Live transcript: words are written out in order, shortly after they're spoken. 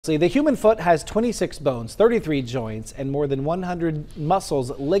See, the human foot has 26 bones, 33 joints, and more than 100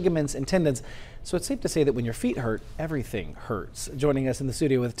 muscles, ligaments, and tendons. So it's safe to say that when your feet hurt, everything hurts. Joining us in the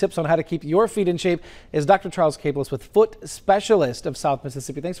studio with tips on how to keep your feet in shape is Dr. Charles Capeless with Foot Specialist of South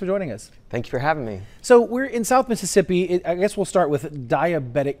Mississippi. Thanks for joining us. Thank you for having me. So we're in South Mississippi. I guess we'll start with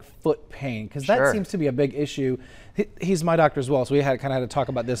diabetic foot pain because that seems to be a big issue. He's my doctor as well, so we kind of had to talk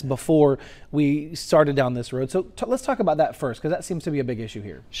about this before we started down this road. So let's talk about that first, because that seems to be a big issue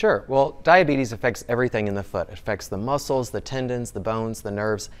here. Sure. Well, diabetes affects everything in the foot. It affects the muscles, the tendons, the bones, the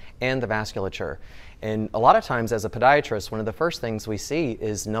nerves, and the vasculature. And a lot of times as a podiatrist, one of the first things we see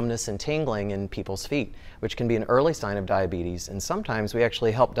is numbness and tingling in people's feet, which can be an early sign of diabetes. And sometimes we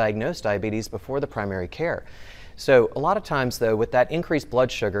actually help diagnose diabetes before the primary care. So a lot of times, though, with that increased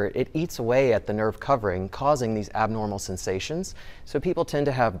blood sugar, it eats away at the nerve covering, causing these abnormal sensations. So people tend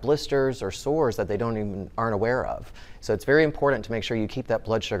to have blisters or sores that they aren't aware of. So it's very important to make sure you keep that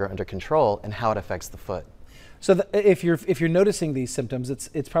blood sugar under control and how it affects the foot. So if you're noticing these symptoms,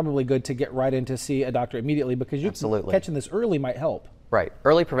 it's probably good to get right in to see a doctor immediately, because catching this early might help. Right.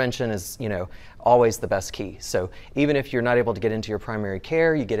 Early prevention is, always the best key. So even if you're not able to get into your primary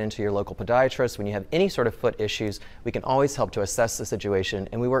care, you get into your local podiatrist. When you have any sort of foot issues, we can always help to assess the situation,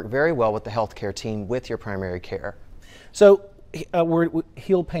 and we work very well with the healthcare team with your primary care. So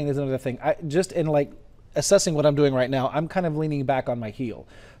heel pain is another thing. Just in assessing what I'm doing right now, I'm kind of leaning back on my heel.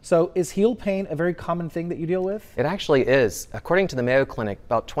 So is heel pain a very common thing that you deal with? It actually is. According to the Mayo Clinic,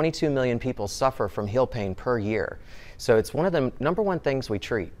 about 22 million people suffer from heel pain per year. So it's one of the number one things we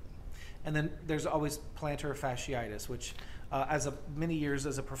treat. And then there's always plantar fasciitis, which many years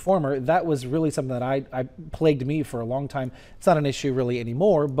as a performer, that was really something that I plagued me for a long time. It's not an issue really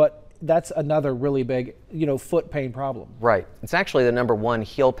anymore, but that's another really big, foot pain problem. Right. It's actually the number one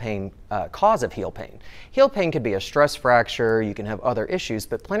heel pain cause of heel pain. Heel pain could be a stress fracture, you can have other issues,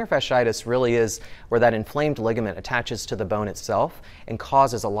 but plantar fasciitis really is where that inflamed ligament attaches to the bone itself and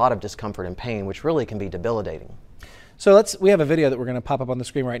causes a lot of discomfort and pain, which really can be debilitating. So we have a video that we're going to pop up on the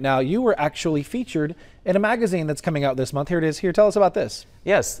screen right now. You were actually featured in a magazine that's coming out this month. Here it is. Here, tell us about this.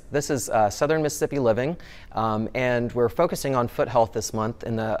 Yes, this is Southern Mississippi Living, and we're focusing on foot health this month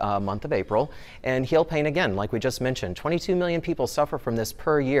in the month of April. And heel pain, again, like we just mentioned, 22 million people suffer from this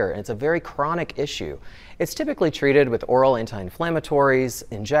per year, and it's a very chronic issue. It's typically treated with oral anti-inflammatories,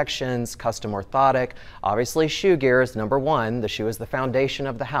 injections, custom orthotic. Obviously, shoe gear is number one. The shoe is the foundation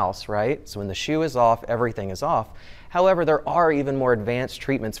of the house, right? So when the shoe is off, everything is off. However, there are even more advanced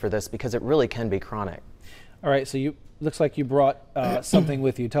treatments for this because it really can be chronic. All right, so looks like you brought something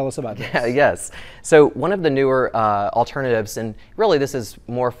with you. Tell us about this. Yes. So one of the newer alternatives, and really this is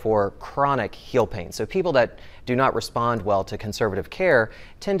more for chronic heel pain. So people that do not respond well to conservative care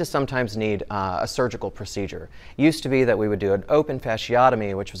tend to sometimes need a surgical procedure. It used to be that we would do an open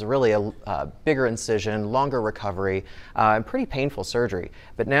fasciotomy, which was really a bigger incision, longer recovery, and pretty painful surgery.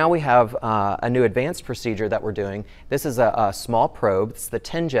 But now we have a new advanced procedure that we're doing. This is a small probe. It's the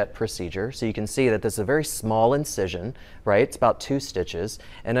TenJet procedure. So you can see that this is a very small incision, right? It's about 2 stitches.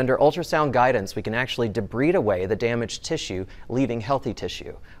 And under ultrasound guidance, we can actually debride away the damaged tissue, leaving healthy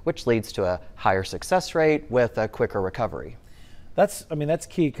tissue, which leads to a higher success rate with a quicker recovery. That's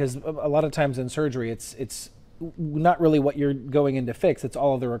key, because a lot of times in surgery, it's not really what you're going in to fix. It's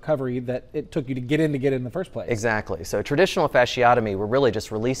all of the recovery that it took you to get in the first place. Exactly. So traditional fasciotomy, we're really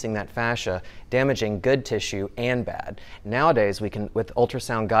just releasing that fascia, damaging good tissue and bad. Nowadays, we can, with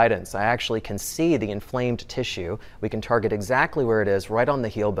ultrasound guidance, I actually can see the inflamed tissue. We can target exactly where it is, right on the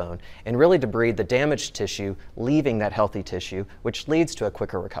heel bone, and really debride the damaged tissue, leaving that healthy tissue, which leads to a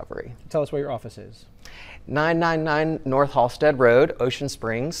quicker recovery. Tell us where your office is. 999 North Halstead Road, Ocean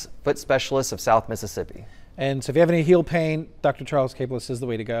Springs, Foot Specialist of South Mississippi. And so if you have any heel pain, Dr. Charles Capeless is the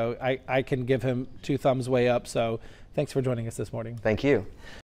way to go. I can give him 2 thumbs way up. So thanks for joining us this morning. Thank you.